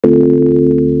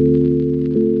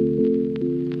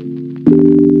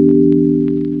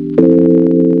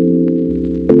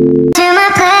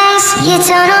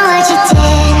don't know what you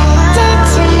did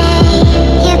to me.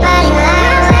 Your body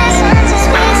lies,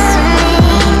 speaks to me.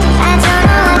 I don't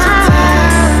know what you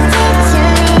did to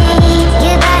me.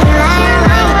 Your body lies,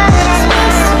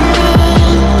 speaks to me.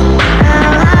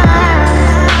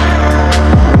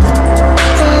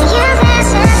 Do you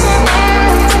listen to them?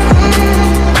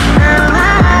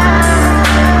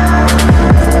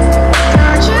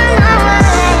 Don't you know what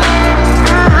I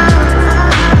am?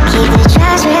 Keep the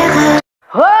trust real close.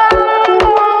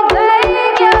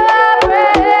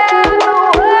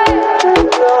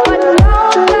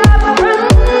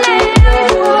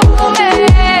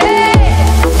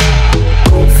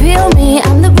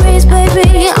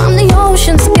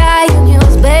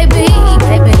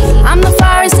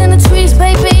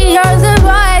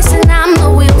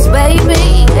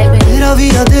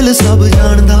 सब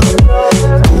जानदा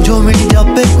जो मिट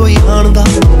जापे कोई हाणदा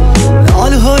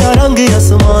लाल होया रंग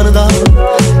आसमान दा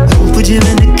रूप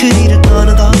जिवें निखरी रकान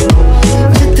दा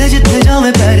जिथे जिथे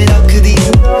जावे पैर रखदी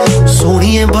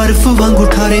सोहणीए बर्फ वांगू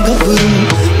ठारे गभरू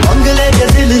मंग ले जे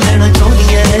दिल लेना चाहनी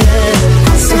है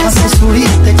हस हस सोहणी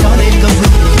ते चाले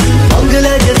गभरू मंग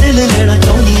ले जे दिल लेना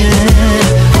चाहनी है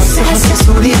हस हस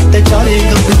सोहणी ते चाले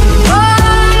गभरू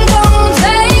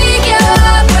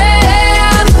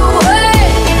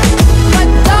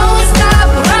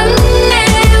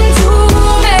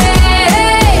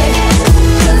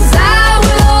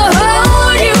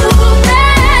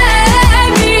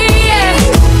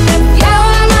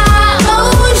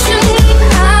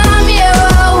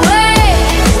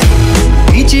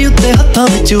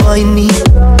आईनी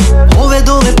होवे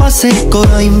दोवे पासे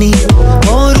कोराईनी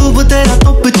और रूप तेरा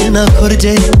धुप च ना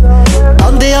खुरजे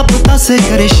आंदे आप तासे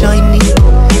करे शाइनी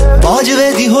बाजवे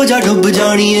दी हो जा डुब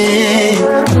जानिए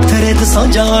तेरे तो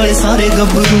सांझा वाले सारे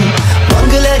गभरू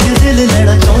मंग ले जे दिल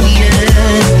लेना चाहनी है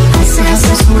हस हस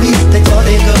सोहणी ते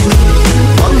चाले गभरू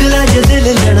मंग ले जे दिल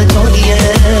लेना चाहनी है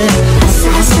हस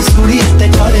हस सोहणी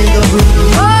ते चाले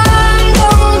गभरू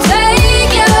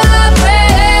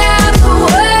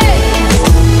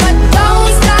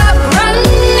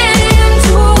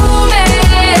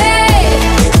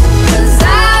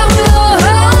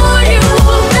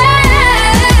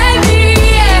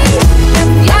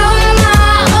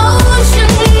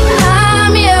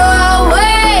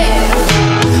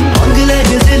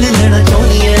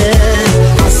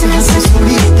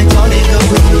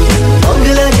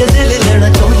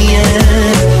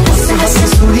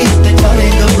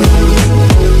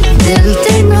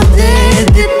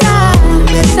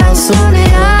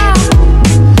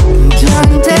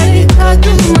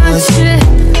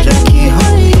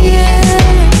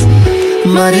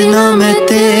मरना मैं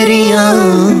तेरिया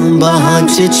बाहां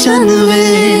च चनवे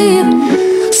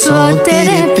सो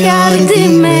तेरे प्यार दी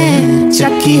मैं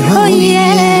चकी होई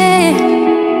है।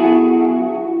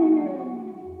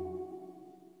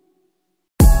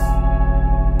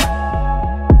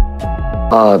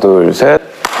 하나 둘 셋